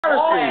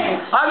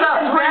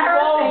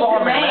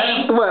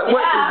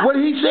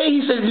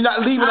you're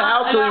not leaving the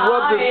house till he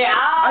rubs it.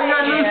 I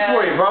got news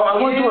for you, bro. I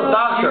went to a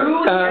doctor.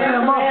 And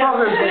the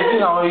motherfucker, you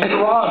know, he's a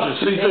urologist.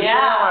 So he's like,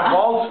 my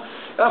balls.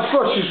 Of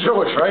course she's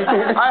Jewish, right?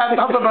 I have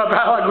nothing but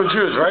bad luck with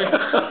Jews, right?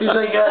 He's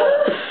like,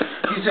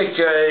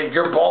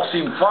 your balls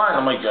seem fine.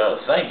 I'm like,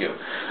 thank you.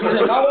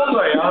 He's like, how old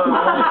are you?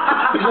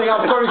 He's like,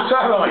 I'm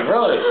 37. I'm like,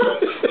 really?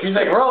 He's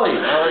like, really?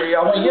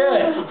 I'm like,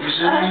 yeah. He's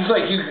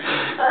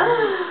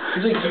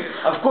like,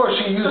 of course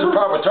you use the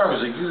proper term.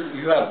 He's like,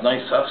 you have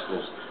nice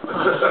testicles.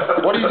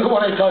 What do you do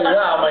when I tell you that?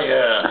 I'm like,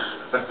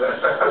 thank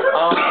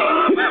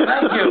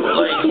you.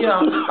 Like, you know,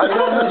 I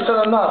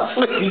said enough.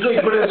 He's like,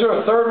 but is there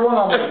a third one?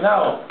 I'm like,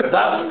 no.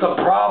 That's the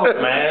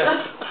problem,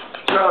 man.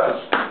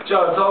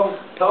 John, tell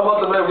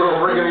about the man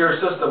we're bringing to your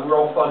system. We're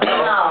all fucked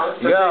up.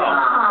 Yo,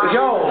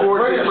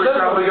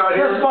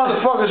 this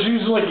motherfucker's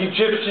using like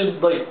Egyptian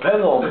like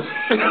pendulums.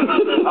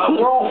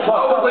 We're all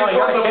fucked up. Like,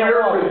 I can't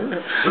help it.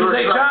 He's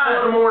like,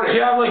 John, do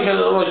you have like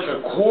a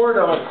cord?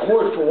 I'm like,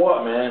 cord for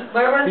what, man?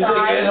 He's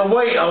like, and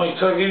wait, I'm like,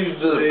 so you use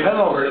the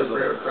pendulum system.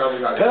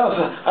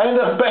 I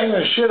ended up banging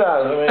the shit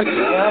out of him.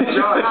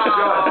 John.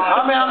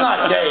 I mean, I'm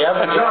not gay.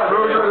 John,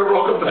 remember you trying to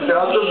roll up the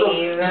sound system?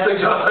 He's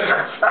like, John, like,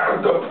 I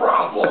found the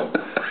problem.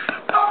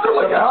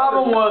 The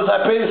problem was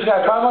I paid this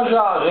guy $500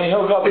 and he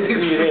hooked up his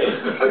DVD.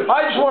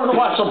 I just wanted to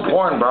watch some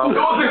porn, bro.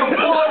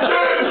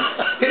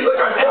 He's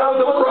like, I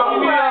found the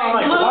problem.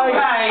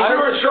 I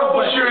was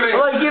troubleshooting.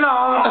 Like, you know,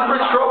 I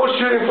was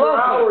troubleshooting for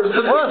hours.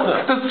 The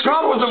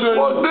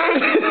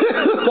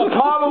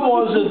problem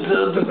was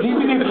that the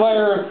DVD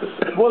player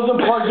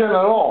wasn't plugged in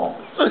at all.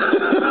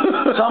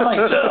 So I'm like,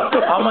 I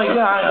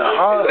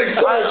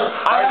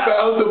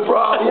found the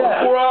problem. 4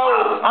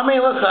 hours. I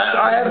mean, listen,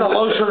 I had the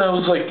lotion and it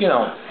was like, you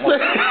know, it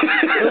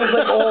was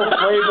like all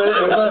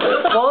flavored.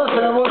 Well,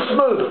 listen, it was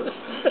smooth.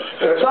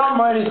 So I'm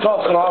ready to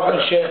toss it off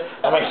and shit.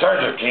 I'm like,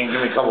 Sergio, can you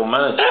give me a couple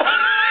minutes?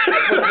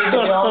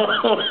 And I'm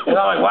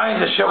like, why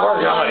ain't this shit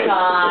working?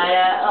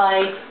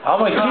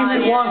 I'm like,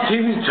 TV 1,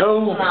 TV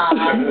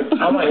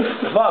 2. I'm like,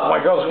 fuck, my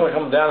girl's gonna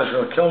come down, she's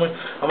gonna kill me.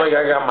 I'm like,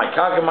 I got my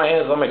cock in my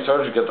hands. I'm like,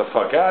 Sergio, get the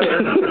fuck out of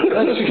here.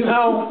 You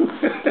know,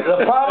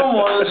 the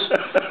problem was,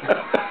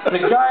 the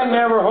guy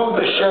never hooked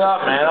the shit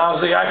up, man. I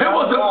was like, I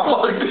wasn't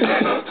plugged in.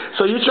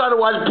 So you try to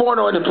watch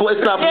porno and the place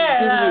stopped.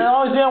 Yeah, the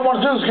only thing I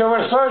want to do is get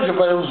rid of Sergio,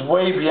 but it was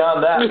way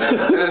beyond that, man.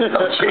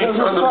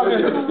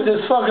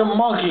 This fucking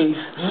monkey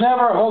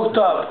never hooked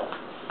up.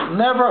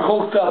 Never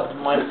hooked up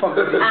my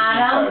fucking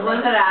Adam?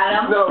 Was it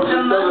Adam? No, the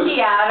monkey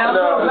Adam?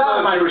 No, it was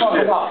not my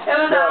fucking mom. It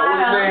was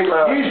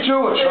Adam. He's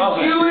Jewish.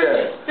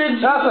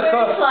 That's a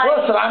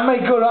listen, I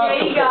make good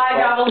octopus.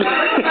 I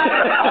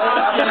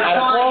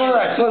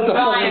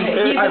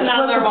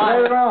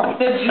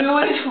the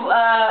Jewish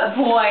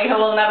boy who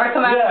will never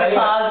come out of the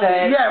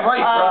closet. Yeah,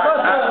 right.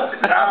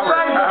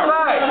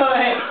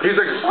 He's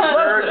like,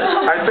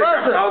 I think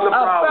I found the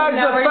problem. I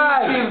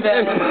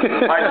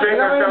think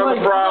I found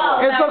the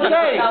problem. It's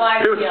okay.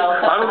 I don't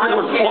think it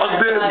was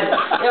plugged in.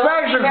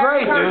 Fags are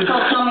great, dude.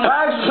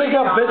 Fags pick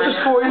up bitches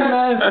for you,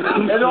 man.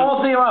 And the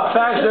whole thing about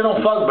fags, they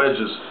don't fuck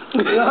bitches.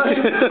 You know?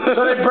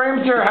 So they bring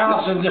them to your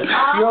house and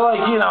you're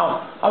like, you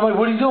know, I'm like,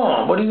 what are you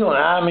doing? What are you doing?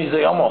 He's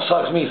like, almost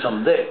sucks me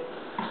some dick.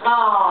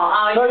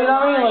 So you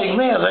know what I mean? Like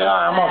me, I was like,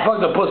 I'm gonna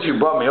fuck the pussy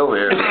you brought me over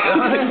here. You know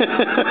what I mean?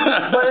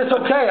 But it's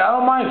okay. I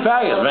don't mind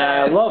faggots, man.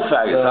 I love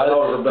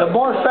faggots. The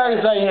more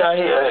faggots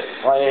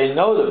I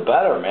know, the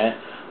better, man.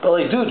 But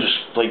like, dude,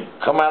 just like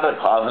come out of the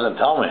closet and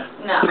tell me.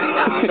 No.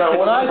 So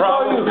when I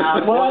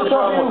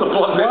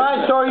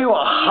throw you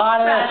a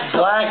hot ass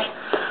black,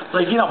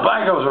 like, you know,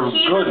 black girls are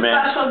good, man.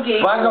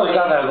 Black girls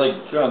got that, like,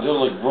 you know, they're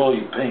like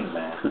really pink,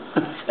 man.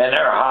 And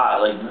they're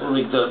hot, like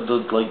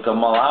the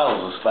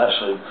mulattoes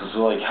especially, because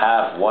they're like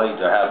half white,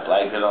 they're half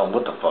black. They don't know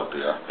what the fuck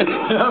they are. You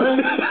know what I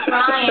mean?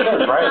 Ryan,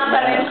 it's not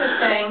that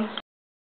interesting.